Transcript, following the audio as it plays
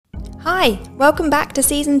Hi, welcome back to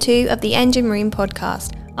Season 2 of the Engine Room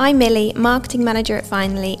podcast. I'm Millie, Marketing Manager at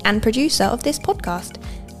Finally and producer of this podcast.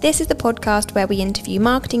 This is the podcast where we interview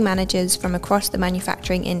marketing managers from across the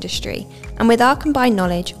manufacturing industry. And with our combined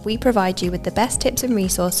knowledge, we provide you with the best tips and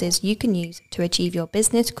resources you can use to achieve your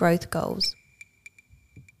business growth goals.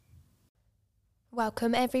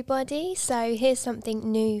 Welcome everybody. So here's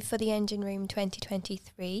something new for the Engine Room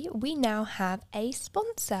 2023. We now have a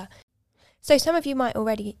sponsor. So some of you might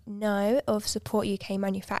already know of Support UK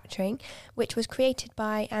Manufacturing, which was created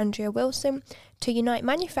by Andrea Wilson to unite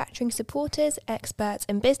manufacturing supporters, experts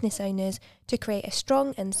and business owners to create a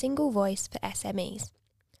strong and single voice for SMEs.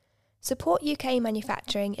 Support UK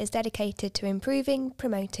Manufacturing is dedicated to improving,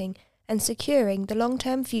 promoting and securing the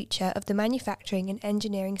long-term future of the manufacturing and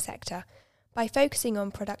engineering sector by focusing on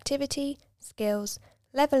productivity, skills,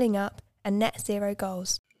 levelling up and net zero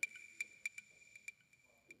goals.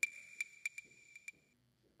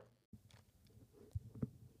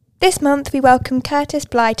 This month we welcome Curtis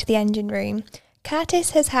Bligh to the Engine Room.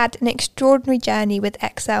 Curtis has had an extraordinary journey with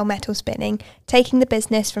Excell metal spinning, taking the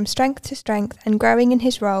business from strength to strength and growing in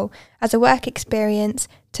his role as a work experience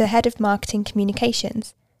to Head of Marketing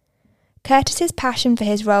Communications. Curtis's passion for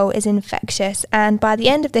his role is infectious, and by the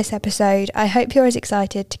end of this episode I hope you're as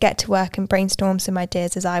excited to get to work and brainstorm some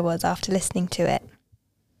ideas as I was after listening to it.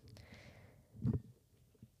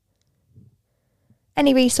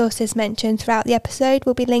 Any resources mentioned throughout the episode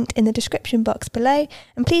will be linked in the description box below,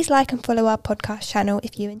 and please like and follow our podcast channel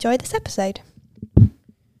if you enjoy this episode.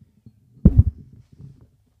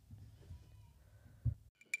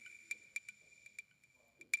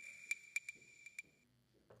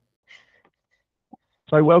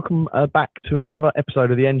 So welcome back to another episode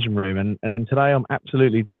of the Engine Room, and today I'm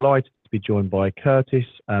absolutely delighted to be joined by Curtis.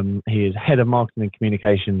 He is Head of Marketing and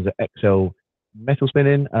Communications at Excell Metal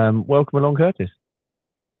Spinning. Welcome along, Curtis.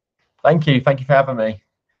 Thank you for having me.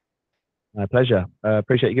 My pleasure.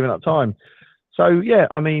 Appreciate you giving up time. So yeah,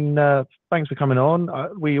 thanks for coming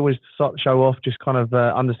on. We always start the show off just kind of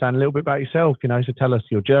understand a little bit about yourself, so tell us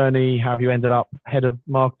your journey, how you ended up Head of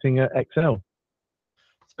Marketing at Excell.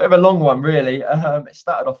 It's a bit of a long one, really. It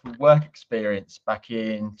started off with work experience back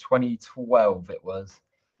in 2012, it was.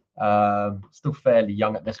 Still fairly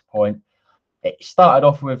young at this point. It started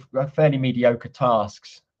off with fairly mediocre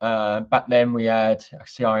tasks. Back then we had a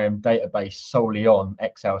CRM database solely on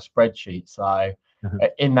Excel spreadsheets. So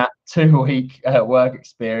in that 2-week work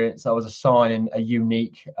experience, I was assigning a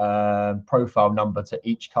unique profile number to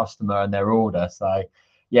each customer and their order. So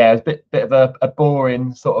yeah, it was a bit of a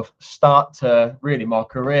boring sort of start to really my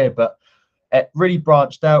career, but it really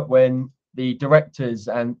branched out when the directors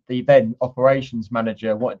and the then operations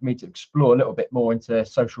manager wanted me to explore a little bit more into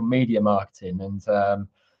social media marketing. And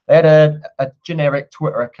they had a generic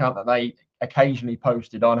Twitter account that they occasionally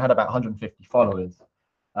posted on, had about 150 followers.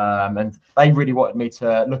 And they really wanted me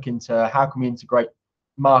to look into how can we integrate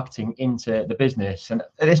marketing into the business. And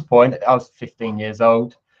at this point, I was 15 years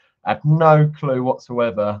old. I had no clue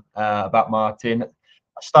whatsoever about marketing.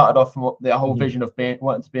 I started off with the whole vision of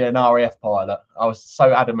wanting to be an RAF pilot. I was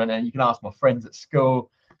so adamant, and you can ask my friends at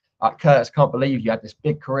school, like, Curtis, can't believe you had this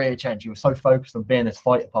big career change. You were so focused on being this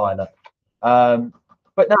fighter pilot.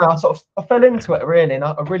 But no, I fell into it really, and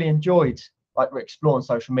I really enjoyed exploring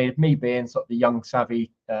social media. Me being sort of the young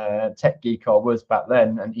savvy tech geek I was back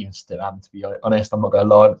then, and even still am, to be honest. I'm not going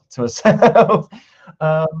to lie to myself.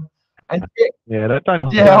 I won't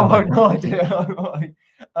lie, do it.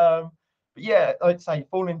 But yeah, I'd say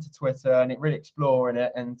fall into Twitter and it really exploring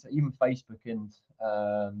it, and even Facebook and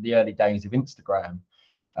the early days of Instagram.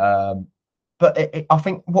 But I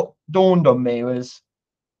think what dawned on me was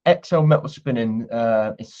Excell metal spinning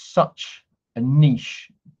is such a niche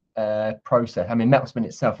process. Metal spinning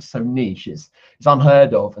itself is so niche, it's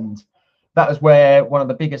unheard of, and that was where one of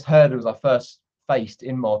the biggest hurdles I first faced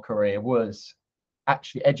in my career was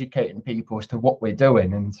actually educating people as to what we're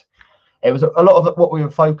doing. And it was a lot of what we were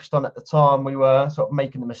focused on at the time. We were sort of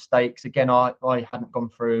making the mistakes. Again, I hadn't gone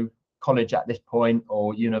through college at this point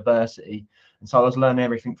or university, and so I was learning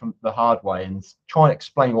everything from the hard way, and trying to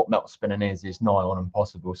explain what metal spinning is nigh on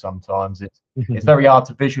impossible sometimes. It's very hard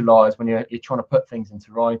to visualize when you're trying to put things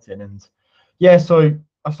into writing. And yeah, so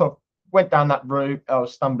I sort of went down that route. I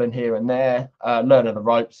was stumbling here and there, learning the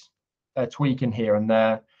ropes, tweaking here and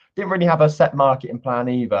there. Didn't really have a set marketing plan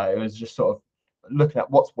either. It was just sort of looking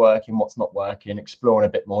at what's working, what's not working, exploring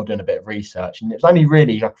a bit more, doing a bit of research. And it was only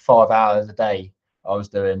really like 5 hours a day I was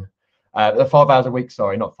doing. 5 hours a week,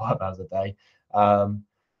 sorry, not 5 hours a day. And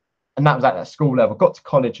that was at that school level. Got to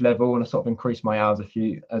college level and I sort of increased my hours a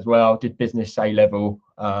few as well. Did business A level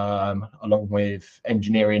along with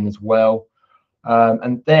engineering as well.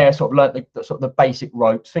 And there sort of learnt the sort of the basic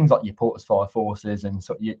ropes, things like your Porter's Fire Forces and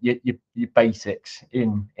sort of your basics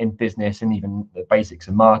in business, and even the basics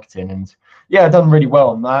of marketing. And yeah, I've done really well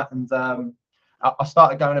on that. And I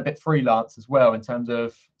started going a bit freelance as well in terms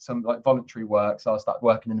of some like voluntary work. So I started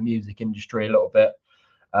working in the music industry a little bit.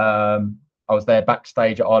 I was there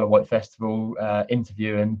backstage at Isle of Wight Festival,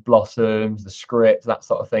 interviewing Blossoms, the script, that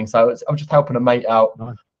sort of thing. So I was just helping a mate out.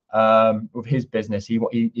 Nice. With his business. He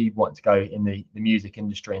wanted to go in the music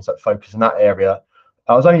industry and sort of focus in that area.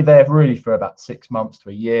 I was only there really for about 6 months to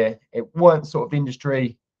a year. It weren't sort of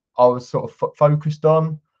industry I was sort of focused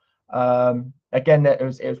on. Again, it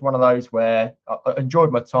was one of those where I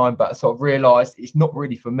enjoyed my time, but I sort of realised it's not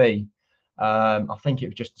really for me. I think it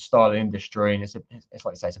was just the style of the industry, and it's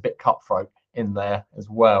like I say, it's a bit cutthroat in there as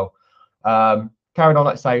well. Carried on,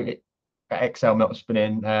 like I say, at Excell metal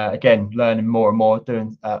spinning, again, learning more and more,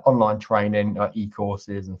 doing online training,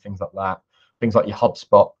 e-courses and things like that, things like your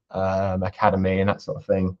HubSpot Academy and that sort of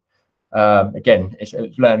thing. Again, it's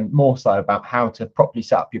learning more so about how to properly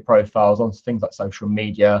set up your profiles on things like social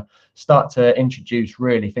media, start to introduce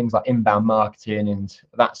really things like inbound marketing and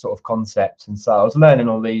that sort of concept. And so I was learning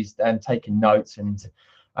all these and taking notes, and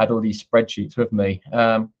I had all these spreadsheets with me.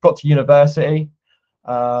 Got to university.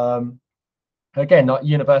 Again, like,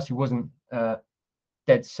 university wasn't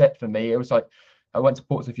dead set for me. It was like I went to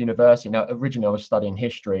Portsmouth University. Now, originally I was studying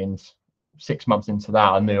history, and 6 months into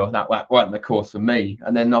that, I knew that wasn't the course for me.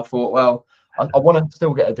 And then I thought, well, I want to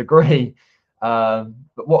still get a degree, but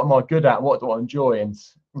what am I good at? What do I enjoy? And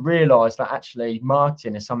realised that actually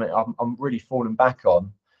marketing is something I'm really falling back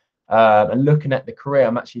on. And looking at the career,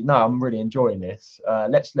 I'm really enjoying this.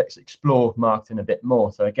 Let's explore marketing a bit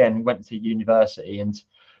more. So again, went to university, and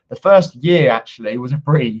the first year actually was a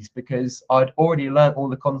breeze because I'd already learned all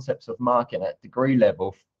the concepts of marketing at degree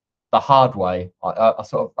level the hard way. I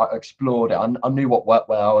sort of explored it. I knew what worked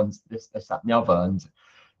well and this, that, and the other. And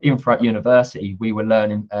even throughout university, we were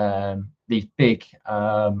learning these big,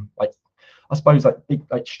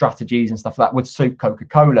 big strategies and stuff that would suit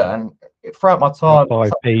Coca-Cola. And throughout my time,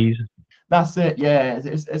 5 Ps. That's it. Yeah,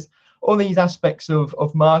 it's all these aspects of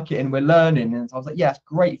marketing we're learning. And so I was like, yeah, it's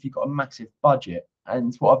great if you've got a massive budget.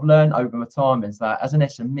 And what I've learned over my time is that as an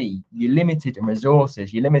SME, you're limited in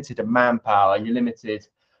resources, you're limited in manpower, you're limited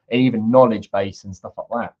in even knowledge base and stuff like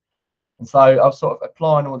that. And so I was sort of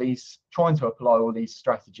trying to apply all these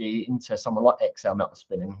strategy into someone like Excell metal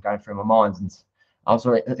spinning, going through my mind. And I was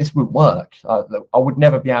like, this would work. I would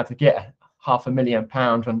never be able to get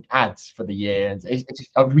 £500,000 on ads for the year.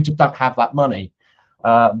 And we just don't have that money.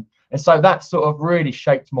 And so that sort of really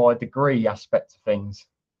shaped my degree aspect of things.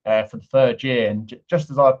 For the third year, and just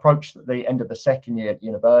as I approached the end of the second year at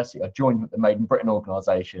university, I joined the Made in Britain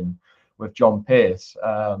organisation with John Pierce.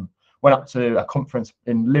 Went up to a conference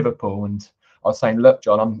in Liverpool, and I was saying, "Look,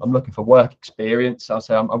 John, I'm looking for work experience." I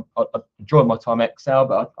say I enjoy my time at Excel,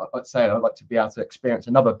 but I'd say I'd like to be able to experience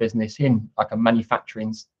another business in like a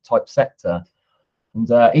manufacturing type sector. And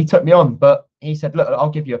he took me on, but he said, "Look, I'll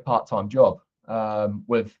give you a part-time job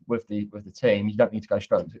with the team. You don't need to go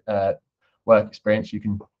straight work experience. You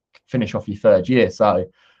can finish off your third year." So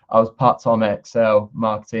I was part-time at Excel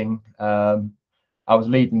marketing. I was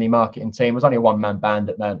leading the marketing team. It was only a one-man band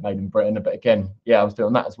at Made in Britain, but again, yeah, I was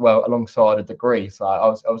doing that as well alongside a degree. So I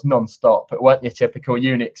was non-stop. It wasn't your typical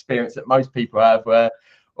uni experience that most people have, where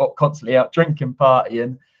constantly out drinking,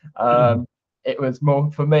 partying. It was more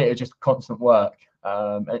for me. It was just constant work,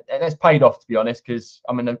 and it's paid off, to be honest, because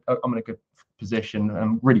I'm in a good position.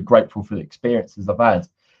 I'm really grateful for the experiences I've had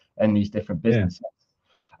in these different businesses.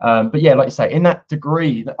 But yeah, like you say, in that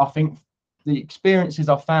degree, I think the experiences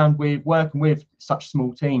I found with working with such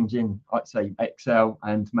small teams in, like say, Excel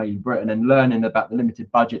and Made in Britain, and learning about the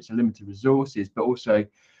limited budgets and limited resources, but also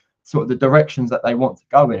sort of the directions that they want to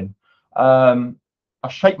go in. I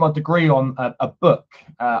shaped my degree on a book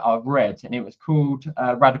I've read, and it was called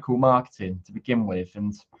Radical Marketing to begin with.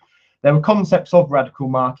 And there were concepts of radical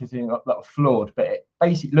marketing that were flawed, but it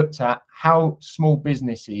basically looked at how small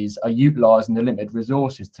businesses are utilising the limited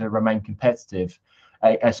resources to remain competitive,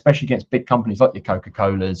 especially against big companies like your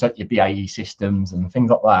Coca-Colas, like your BAE Systems and things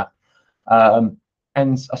like that.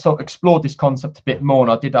 And I sort of explored this concept a bit more,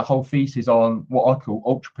 and I did a whole thesis on what I call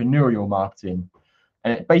entrepreneurial marketing.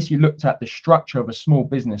 And it basically looked at the structure of a small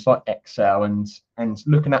business like Excel, and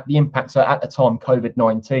looking at the impacts at the time,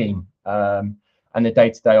 COVID-19, and the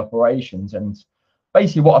day-to-day operations. And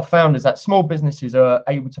basically what I found is that small businesses are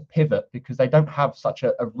able to pivot because they don't have such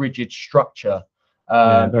a rigid structure.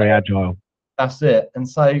 Very agile. That's it. And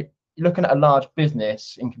so looking at a large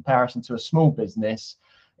business in comparison to a small business,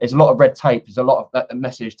 there's a lot of red tape. There's a lot of that. The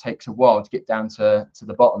message takes a while to get down to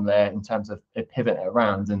the bottom there in terms of pivoting it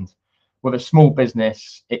around. And with a small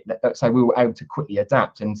business, let's say we were able to quickly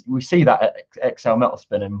adapt, and we see that at Excell Metal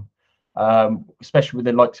Spinning, especially with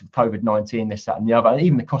the likes of COVID-19, this, that, and the other, and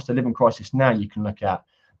even the cost of living crisis. Now you can look at,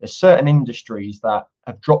 there's certain industries that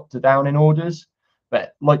have dropped down in orders,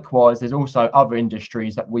 but likewise, there's also other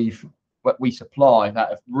industries that we supply that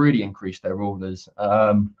have really increased their orders.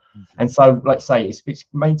 And so, let's say it's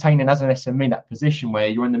maintaining as an SME that position where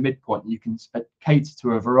you're in the midpoint, you can cater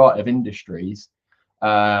to a variety of industries.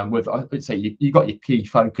 With, I would say, you got your key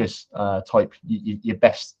focus type, your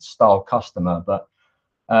best style customer, but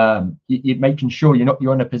you're making sure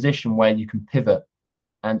you're in a position where you can pivot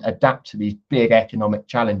and adapt to these big economic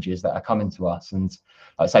challenges that are coming to us. And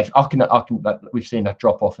like I say, like, we've seen a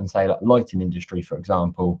drop off in, say, like lighting industry, for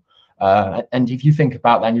example. And if you think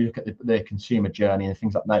about that and you look at the consumer journey and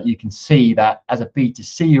things like that, you can see that as a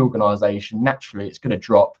B2C organization, naturally it's going to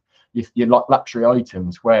drop your luxury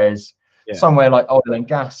items, whereas somewhere like oil and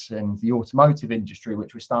gas and the automotive industry,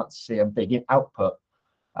 which we're starting to see a big output,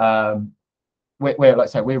 we're like I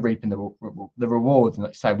say, we're reaping the rewards. And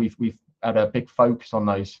like I say, we've had a big focus on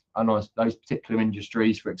those particular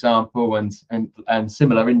industries, for example, and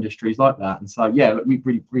similar industries like that. And so yeah, we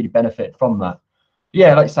really benefit from that.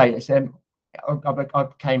 Yeah, like I say, it's I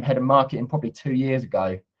became head of marketing probably 2 years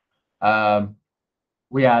ago.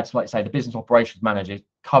 We had, like I say, the business operations manager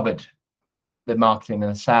covered the marketing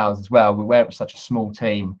and the sales as well. We were such a small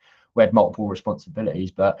team, we had multiple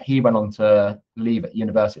responsibilities, but he went on to leave at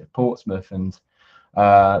University of Portsmouth, and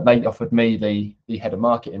they offered me the head of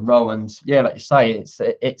marketing role. And yeah, like you say,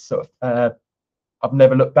 it's sort of I've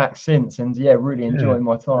never looked back since, and yeah, really enjoying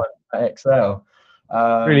my time at Excell.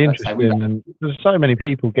 Really interesting, and there's so many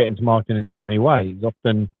people get into marketing in many ways,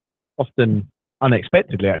 often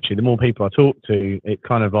unexpectedly. Actually, the more people I talk to, it's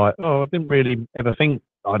kind of like, oh, I didn't really ever think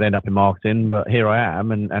I'd end up in marketing, but here I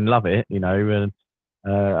am, and love it, you know. And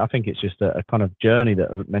I think it's just a kind of journey that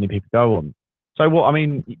many people go on. So I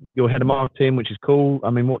mean, you're head of marketing, which is cool. I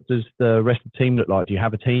mean, what does the rest of the team look like? Do you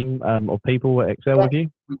have a team of people at Excell with you?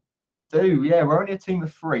 We do, yeah. We're only a team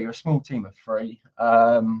of 3, a small team of 3.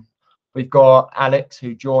 We've got Alex,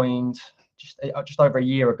 who joined just over a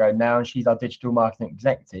year ago now, and she's our digital marketing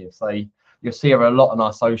executive. So you'll see her a lot on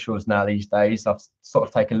our socials now these days. I've sort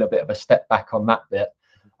of taken a little bit of a step back on that bit.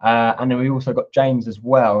 And then we also got James as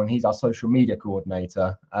well, and he's our social media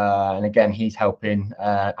coordinator. And again, he's helping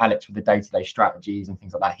Alex with the day-to-day strategies and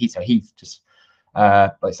things like that. He's just,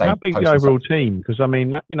 let's say, how big the overall team? Because I mean,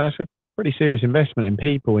 you know, it's a pretty serious investment in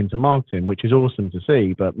people into marketing, which is awesome to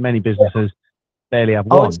see. But many businesses barely have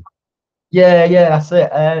one. Yeah, that's it.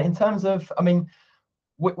 In terms of, I mean,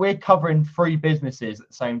 we're covering 3 businesses at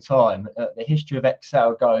the same time. The history of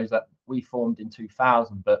Excell goes that we formed in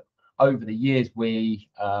 2000, but over the years we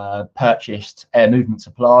purchased Air Movement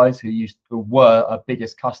Supplies, who were our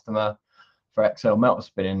biggest customer for Excell Metal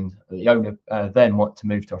Spinning. The owner then wanted to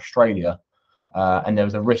move to Australia, and there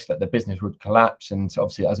was a risk that the business would collapse, and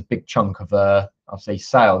obviously that was a big chunk of obviously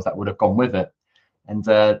sales that would have gone with it. And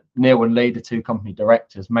Neil and Lee, the 2 company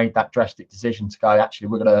directors, made that drastic decision to go, actually,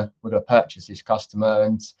 we're gonna purchase this customer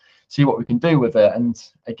and see what we can do with it. And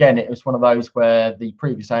again, it was one of those where the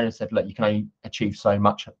previous owner said, look, you can only achieve so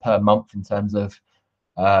much per month in terms of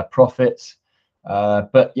profits.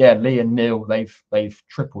 But yeah, Lee and Neil, they've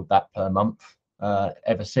tripled that per month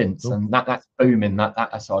ever since. Cool. And that's booming,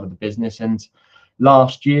 that side of the business. And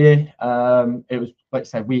last year, it was, like I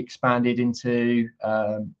said, we expanded into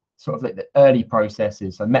sort of like the early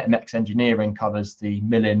processes. So Metamex Engineering covers the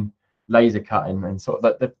milling, laser cutting, and sort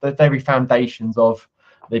of the very foundations of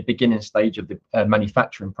the beginning stage of the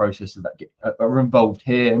manufacturing processes that are involved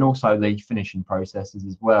here, and also the finishing processes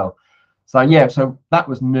as well. So yeah, so that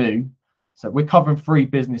was new. So we're covering 3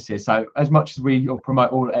 businesses. So as much as we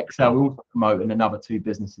promote all at Excell, we also promote in another 2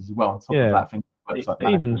 businesses as well. On top of that, thing.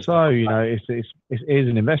 Even so, you know, it is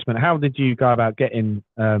an investment. How did you go about getting,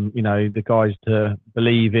 you know, the guys to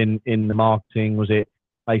believe in the marketing? Was it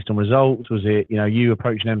based on results? Was it, you know, you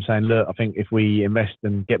approaching them saying, look, I think if we invest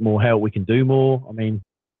and get more help, we can do more? I mean,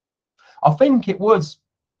 I think it was,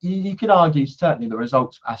 you could argue certainly the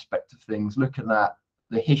results aspect of things, looking at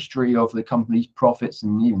the history of the company's profits,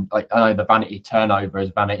 and even, like, I know the vanity turnover is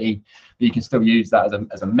vanity, but you can still use that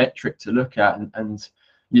as a metric to look at. And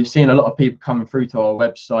you've seen a lot of people coming through to our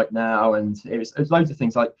website now, and it's loads of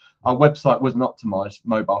things. Like, our website wasn't optimized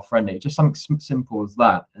mobile friendly, just something simple as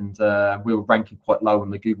that. And we were ranking quite low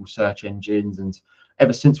on the Google search engines, and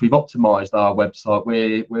ever since we've optimized our website,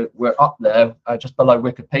 we're up there just below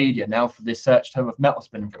Wikipedia now for this search term of metal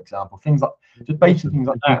spinning, for example. Things like just basic things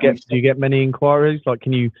like that. Do you get many inquiries? Like,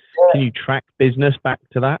 can you track business back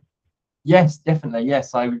to that? Yes, definitely.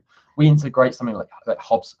 Yes. So we integrate something like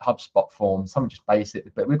HubSpot forms, something just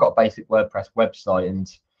basic, but we've got a basic WordPress website,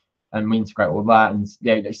 and we integrate all that. And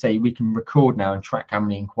yeah, they say we can record now and track how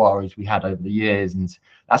many inquiries we had over the years, and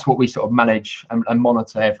that's what we sort of manage and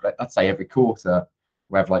monitor I'd say every quarter.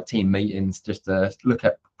 We have like team meetings just to look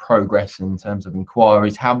at progress in terms of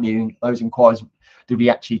inquiries. How many of those inquiries did we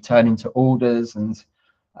actually turn into orders, and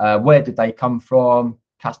where did they come from?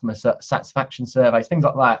 Customer satisfaction surveys, things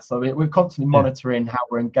like that. So we're constantly monitoring how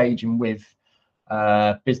we're engaging with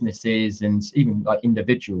businesses and even like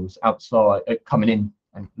individuals outside coming in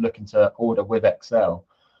and looking to order with Excell.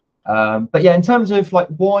 But yeah, in terms of like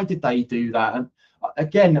why did they do that, and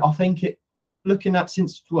again, I think looking at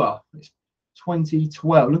since it's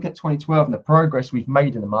 2012, look at 2012 and the progress we've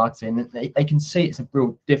made in the marketing, they can see it's a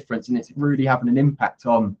real difference, and it's really having an impact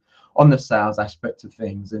on the sales aspect of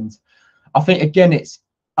things. And I think again, it's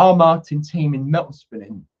our marketing team in metal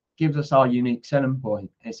spinning gives us our unique selling point.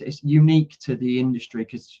 It's unique to the industry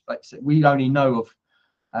because, like I said, we only know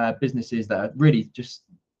of businesses that are really just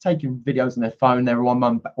taking videos on their phone. They're a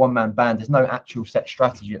one-man band. There's no actual set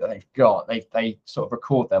strategy that they've got. They sort of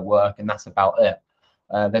record their work, and that's about it.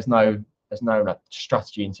 There's no like,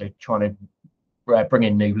 strategy into trying to bring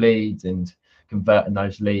in new leads and converting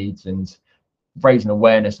those leads and raising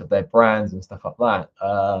awareness of their brands and stuff like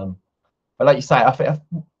that. But like you say,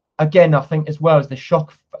 I think as well as the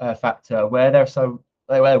shock factor, where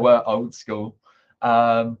they were old school.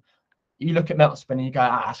 You look at metal spinning, you go,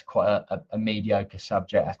 that's quite a mediocre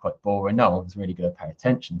subject. That's quite boring. No one's really going to pay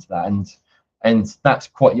attention to that. And that's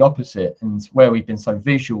quite the opposite. And where we've been so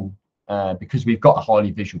visual, because we've got a highly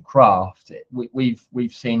visual craft,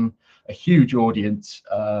 we've seen a huge audience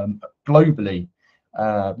globally,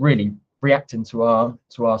 really reacting to our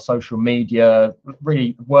social media.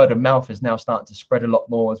 Really, word of mouth is now starting to spread a lot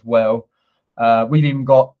more as well. We've even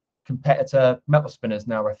got competitor metal spinners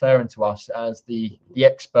now referring to us as the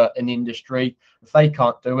expert in the industry. If they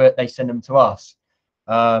can't do it, they send them to us.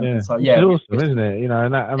 So yeah, it's awesome, isn't it?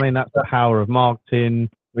 And that's the power of marketing,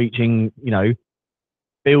 reaching,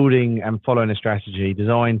 building and following a strategy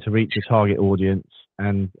designed to reach your target audience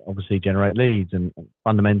and obviously generate leads. And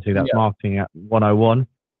fundamentally, that's marketing at 101.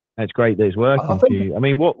 It's great that it's working for you. I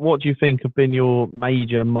mean, what do you think have been your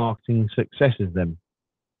major marketing successes then?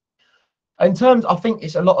 In terms, I think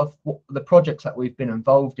it's a lot of the projects that we've been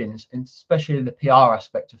involved in, especially the PR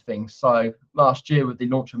aspect of things. So last year with the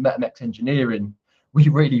launch of MetaMex Engineering, we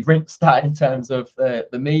really rinsed that in terms of the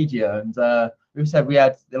media. And we said we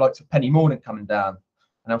had the likes of Penny Mordaunt coming down.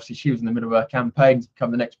 And obviously she was in the middle of her campaign to become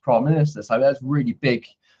the next Prime Minister. So that's really big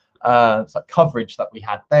coverage that we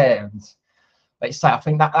had there. And like you say, I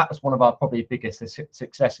think that was one of our probably biggest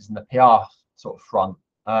successes in the PR sort of front.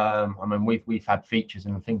 I mean, we've had features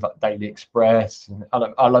in things like Daily Express and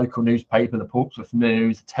our local newspaper, the Portsmouth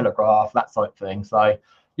News, the Telegraph, that sort of thing. So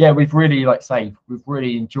yeah, we've really, we've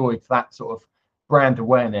really enjoyed that sort of brand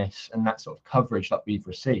awareness and that sort of coverage that we've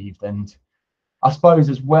received. And I suppose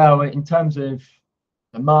as well, in terms of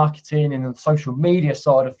the marketing and the social media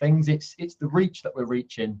side of things, it's the reach that we're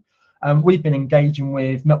reaching. We've been engaging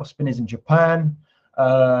with metal spinners in Japan,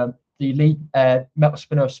 the lead metal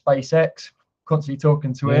spinner of SpaceX, constantly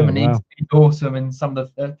talking to him, and he's awesome, and some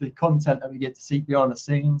of the content that we get to see behind the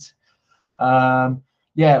scenes.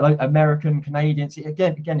 Like American, Canadians,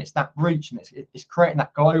 again, it's that reach, and it's creating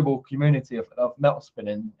that global community of metal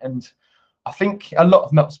spinning. And I think a lot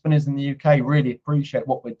of metal spinners in the UK really appreciate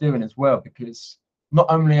what we're doing as well, because not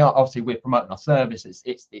only obviously we're promoting our service,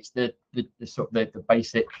 it's the sort of the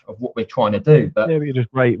basic of what we're trying to do. But you're just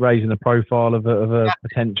raising the profile of a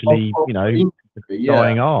potentially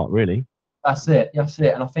dying art, really. That's it.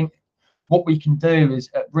 And I think what we can do is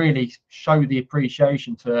really show the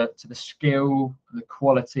appreciation to the skill, the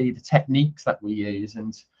quality, the techniques that we use,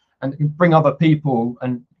 and bring other people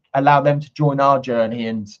and allow them to join our journey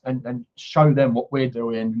and show them what we're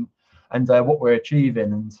doing and what we're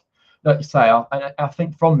achieving. And like you say, I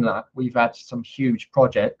think from that we've had some huge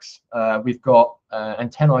projects. We've got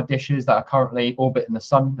antennae dishes that are currently orbiting the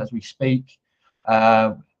sun as we speak.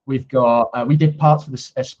 We've got we did parts for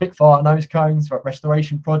the Spitfire nose cones for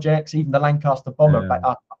restoration projects, even the Lancaster bomber back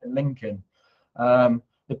up in Lincoln. The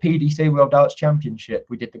PDC World Darts Championship,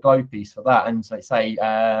 we did the glow piece for that, and they say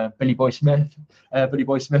Billy Boy Smith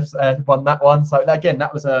won that one. So again,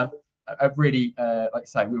 that was a really like I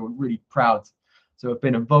say, we were really proud to have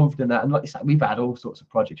been involved in that. And like I say, we've had all sorts of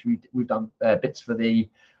projects. We've done bits for the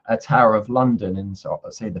Tower of London and sort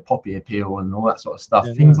of say the poppy appeal and all that sort of stuff.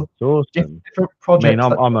 Yeah, Things no, it's awesome. different I mean,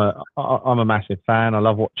 projects. I'm a massive fan. I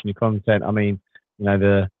love watching your content. I mean, you know,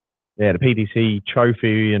 the PDC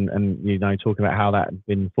trophy and you know, talking about how that has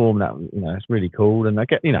been formed, that, you know, it's really cool. And I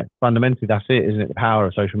get, you know, fundamentally that's it, isn't it? The power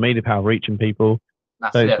of social media, power of reaching people.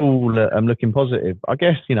 That's So it's it. all looking positive. I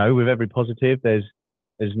guess, you know, with every positive,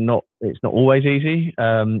 it's not always easy.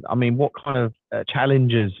 I mean, what kind of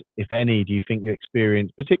challenges, if any, do you think you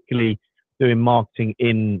experience, particularly doing marketing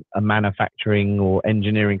in a manufacturing or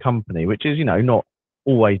engineering company, which is, you know, not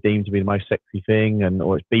always deemed to be the most sexy thing,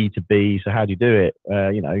 or it's B2B. So how do you do it?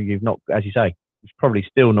 You know, you've not, as you say, you've probably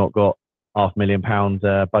still not got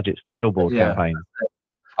 £500,000 budget billboard campaign.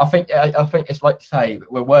 I think it's like to say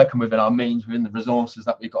we're working within our means, within the resources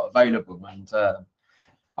that we've got available, and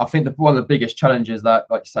I think one of the biggest challenges that,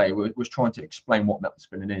 like you say, was trying to explain what metal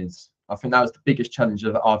spinning is. I think that was the biggest challenge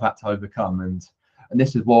that I've had to overcome, and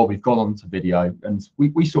this is why we've gone on to video, and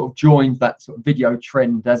we sort of joined that sort of video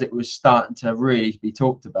trend as it was starting to really be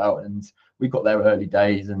talked about, and we got there early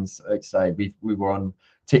days, and like I say, we were on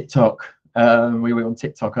TikTok. We were on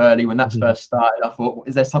TikTok early when that first started. I thought,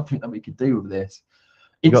 is there something that we could do with this?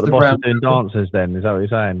 You got the bosses doing dancers then, is that what you're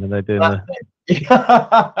saying? And they're doing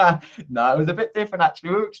No, it was a bit different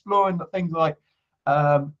actually. We were exploring things like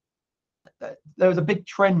there was a big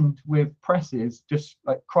trend with presses just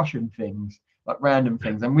like crushing things, like random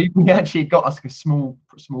things, and we actually got us a small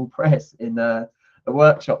press in the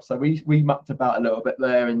workshop. So we mucked about a little bit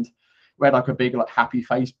there, and we had like a big like happy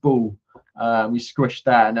face ball. We squished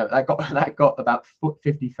that, and that got about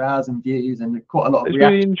 50,000 views and quite a lot of It's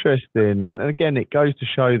reaction. really interesting. And again, it goes to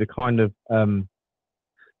show the kind of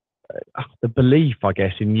the belief, I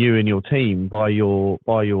guess, in you and your team by your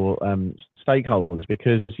stakeholders,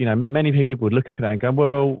 because, you know, many people would look at that and go,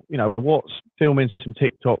 well, you know, what's filming some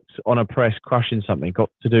TikToks on a press crushing something got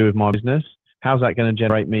to do with my business? How's that going to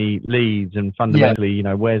generate me leads? And fundamentally, you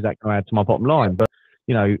know, where's that going to add to my bottom line? But,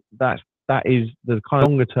 you know, that is the kind of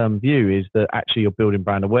longer term view, is that actually you're building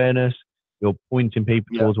brand awareness, you're pointing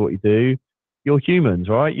people towards what you do. You're humans,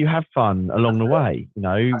 right? You have fun along the way, you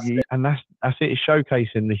know, and that's it. Is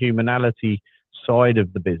showcasing the humanality side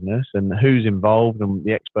of the business and who's involved and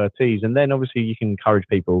the expertise. And then obviously you can encourage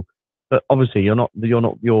people, but obviously you're not,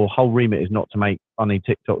 your whole remit is not to make funny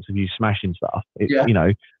TikToks of you smashing stuff. You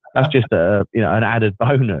know, that's just an added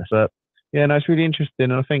bonus. But yeah, no, it's really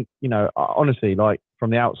interesting. And I think, you know, honestly, like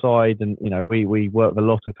from the outside, and, you know, we work with a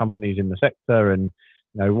lot of companies in the sector, and,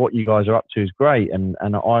 you know, what you guys are up to is great. And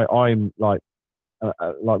I'm like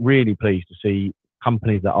really pleased to see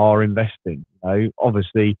companies that are investing, you know,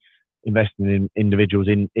 obviously investing in individuals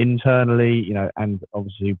internally, you know, and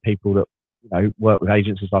obviously people that, you know, work with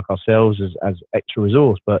agencies like ourselves as extra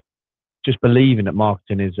resource, but just believing that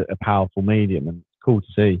marketing is a powerful medium, and it's cool to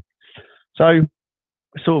see. So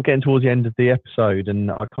sort of getting towards the end of the episode,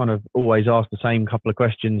 and I kind of always ask the same couple of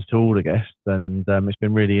questions to all the guests, and it's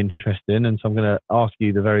been really interesting, and so I'm going to ask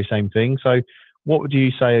you the very same thing. So what would you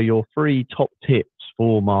say are your 3 top tips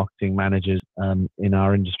for marketing managers in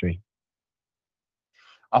our industry?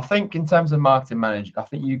 I think in terms of marketing management, I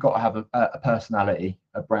think you've got to have a personality,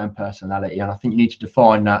 a brand personality, and I think you need to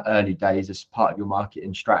define that early days as part of your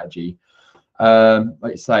marketing strategy.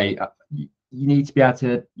 Like I say, you need to be able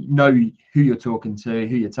to know who you're talking to,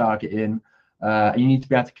 who you're targeting, and you need to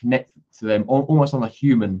be able to connect to them almost on a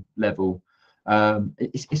human level.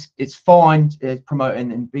 It's fine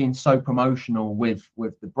promoting and being so promotional with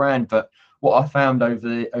the brand, but what I found over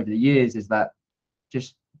the years is that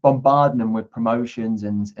just bombarding them with promotions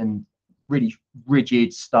and really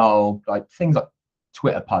rigid style, like things like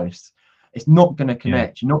Twitter posts, it's not going to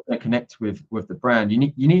connect. You're not going to connect with the brand.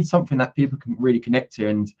 You need something that people can really connect to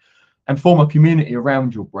and form a community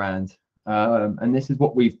around your brand. And this is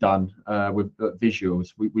what we've done with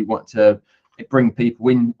visuals. We want to bring people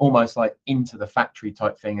in almost like into the factory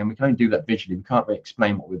type thing, and we can only do that visually. We can't really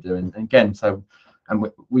explain what we're doing. And again,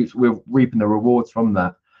 we're reaping the rewards from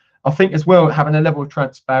that. I think as well, having a level of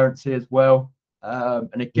transparency as well.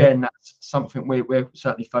 And again, that's something we're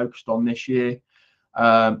certainly focused on this year.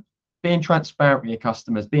 Being transparent with your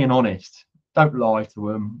customers, being honest, don't lie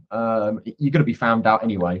to them. You're going to be found out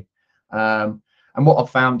anyway. And what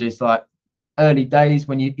I've found is, like, early days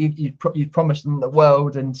when you promised them the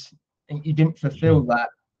world and you didn't fulfill that,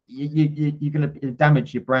 you're going to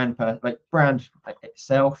damage your brand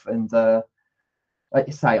itself. And like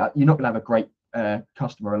you say, you're not going to have a great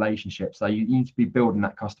customer relationship. So you need to be building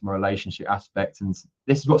that customer relationship aspect. And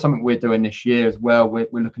this is something we're doing this year as well. We're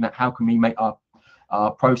looking at how can we make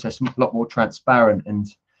our process a lot more transparent. And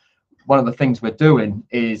one of the things we're doing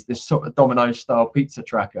is this sort of domino style pizza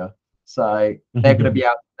tracker. So they're going to be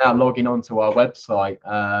out now logging onto our website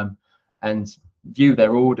and view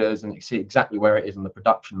their orders and see exactly where it is on the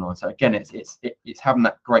production line. So again, it's having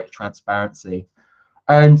that great transparency.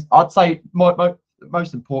 And I'd say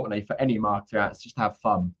most importantly for any marketer, it's just have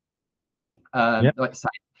fun. Like I say,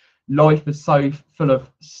 life is so full of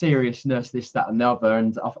seriousness, this, that, and the other,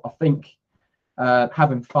 and I think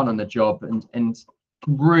having fun on the job and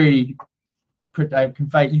really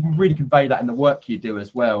convey that in the work you do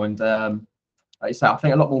as well. And like I say, I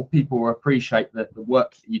think a lot more people will appreciate the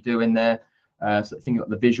work that you do in there. So things like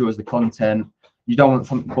the visuals, the content. You don't want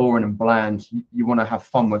something boring and bland. You want to have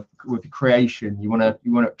fun with the creation. You want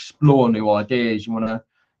to explore new ideas. You want to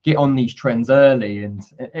get on these trends early, and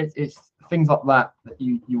it's things like that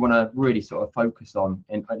you want to really sort of focus on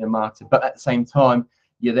in your marketing. But at the same time,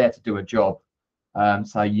 you're there to do a job.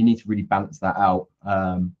 So you need to really balance that out.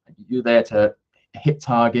 You're there to hit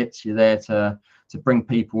targets. You're there to bring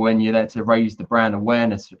people in. You're there to raise the brand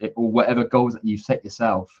awareness or whatever goals that you set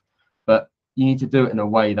yourself. But you need to do it in a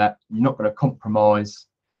way that you're not going to compromise,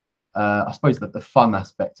 I suppose, that the fun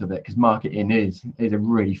aspect of it, because marketing is a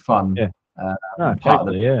really fun part of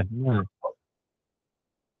it. Yeah.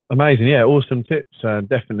 Amazing. Yeah, awesome tips.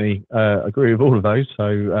 Definitely agree with all of those.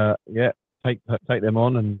 So yeah, take them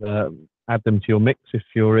on and add them to your mix if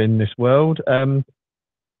you're in this world.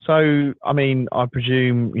 So I mean, I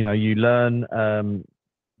presume you learn,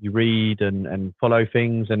 you read and follow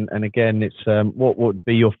things, and again, it's what would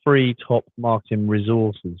be your 3 top marketing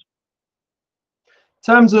resources?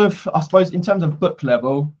 In terms of book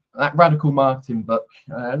level, that Radical Marketing book,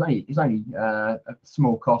 it's only a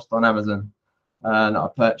small cost on Amazon that I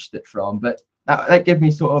purchased it from, but that gave me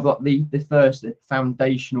sort of like the first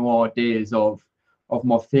foundational ideas of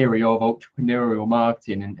my theory of entrepreneurial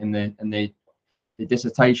marketing and the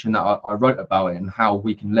dissertation that I wrote about it, and how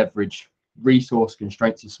we can leverage resource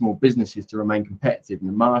constraints of small businesses to remain competitive in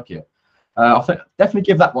the market. I think definitely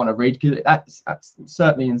give that one a read, because that's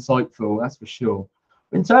certainly insightful, that's for sure.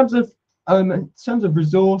 In terms of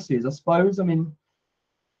resources, I suppose, I mean,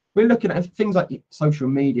 we're looking at things like social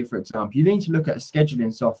media, for example. You need to look at a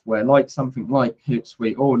scheduling software like something like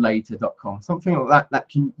Hootsuite or Later.com, something like that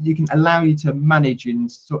can allow you to manage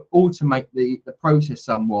and sort of automate the process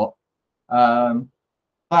somewhat.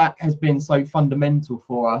 That has been so fundamental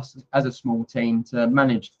for us as a small team to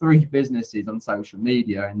manage 3 businesses on social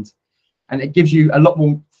media, and it gives you a lot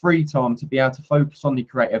more free time to be able to focus on the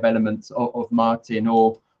creative elements of marketing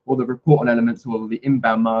or the reporting elements or the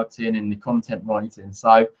inbound marketing and the content writing.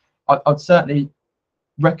 So I'd certainly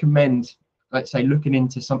recommend, let's say, looking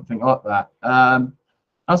into something like that.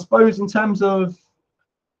 I suppose in terms of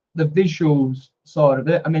the visuals side of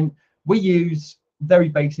it, I mean, we use very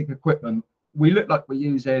basic equipment. We look like we're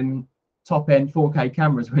using top-end 4K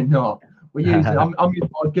cameras. We're not. We're using. I'm using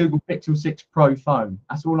my Google Pixel 6 Pro phone.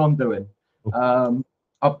 That's all I'm doing.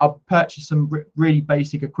 I've purchased some really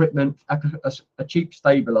basic equipment, a cheap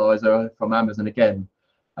stabilizer from Amazon again,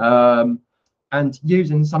 and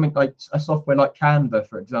using something like a software like Canva,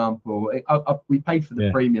 for example. We paid for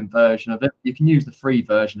the premium version of it. You can use the free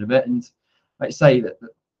version of it, and let's say that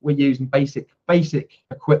we're using basic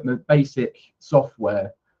equipment, basic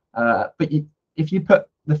software. But if you put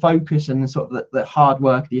the focus and the sort of the hard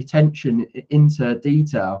work, the attention into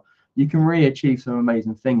detail, you can really achieve some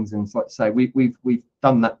amazing things. And like I say, we've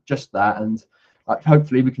done that, and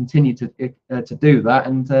hopefully we continue to do that.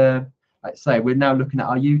 And like I say, we're now looking at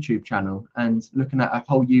our YouTube channel and looking at a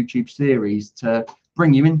whole YouTube series to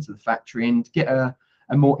bring you into the factory and get a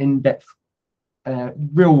more in-depth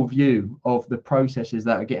real view of the processes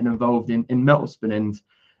that are getting involved in metal spinning,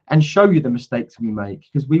 and show you the mistakes we make,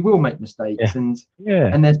 because we will make mistakes, and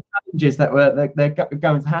there's challenges that they're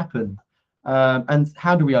going to happen, and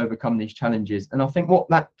how do we overcome these challenges? And I think what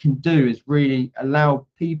that can do is really allow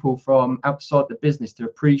people from outside the business to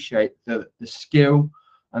appreciate the skill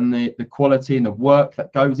and the quality and the work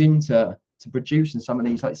that goes into producing some of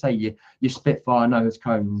these, like say your Spitfire nose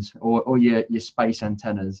cones or your space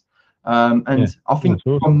antennas. And I think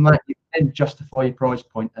from that you can justify your price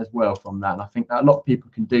point as well from that, and I think that a lot of people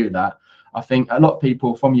can do that. I think a lot of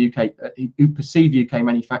people from UK who perceive UK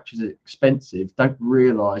manufacturers as expensive don't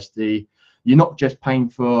realise you're not just paying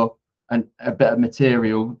for a bit of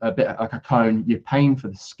material, a bit like a cone. You're paying for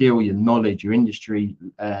the skill, your knowledge, your industry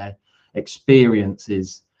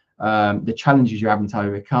experiences, the challenges you're having to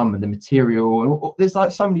overcome, and the material. There's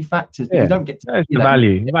like so many factors that you don't get to. There's the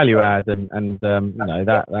value add, and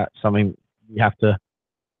that's something you have to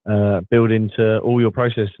build into all your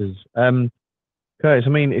processes. Curtis, I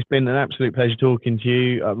mean, it's been an absolute pleasure talking to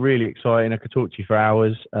you. Really exciting. I could talk to you for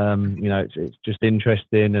hours. It's just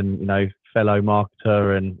interesting, and fellow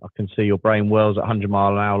marketer, and I can see your brain whirls at 100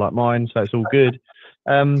 mile an hour like mine, so it's all good.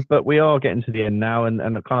 But we are getting to the end now, and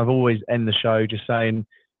I kind of always end the show just saying,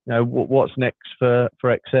 what's next for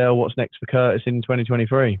Excell, what's next for Curtis in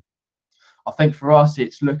 2023? I think for us,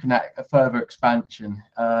 it's looking at a further expansion.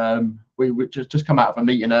 We just come out of a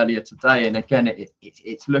meeting earlier today, and again,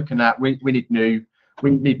 it's looking at we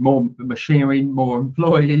need more machinery, more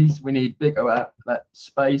employees, we need bigger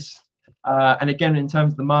space. And again, in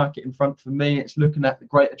terms of the market in front, for me, it's looking at the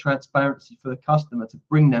greater transparency for the customer to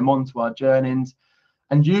bring them onto our journeys,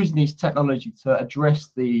 and using these technology to address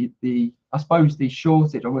the I suppose the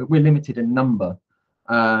shortage. We're limited in number.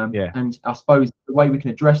 And I suppose the way we can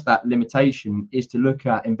address that limitation is to look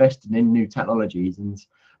at investing in new technologies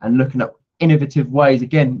and looking at innovative ways.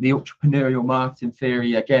 Again, the entrepreneurial marketing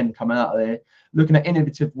theory again coming out of there, looking at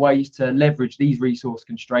innovative ways to leverage these resource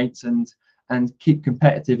constraints and keep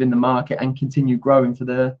competitive in the market and continue growing for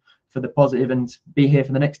the positive and be here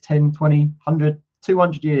for the next 10, 20, 100,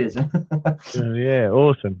 200 years. Yeah,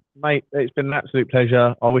 awesome, mate. It's been an absolute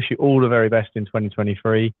pleasure. I wish you all the very best in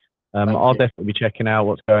 2023. I'll definitely be checking out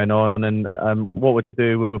what's going on, and what we'll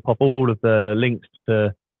do, we'll pop all of the links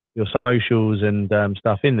to your socials and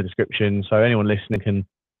stuff in the description, so anyone listening can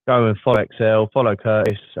go and follow Excell, follow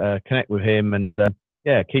Curtis, connect with him, and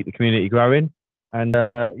keep the community growing. And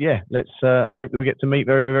let's we get to meet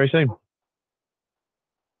very, very soon.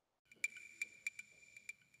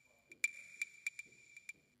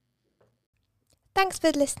 Thanks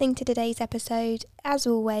for listening to today's episode. As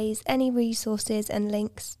always, any resources and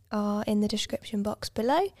links are in the description box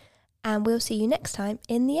below, and we'll see you next time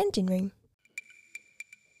in the engine room.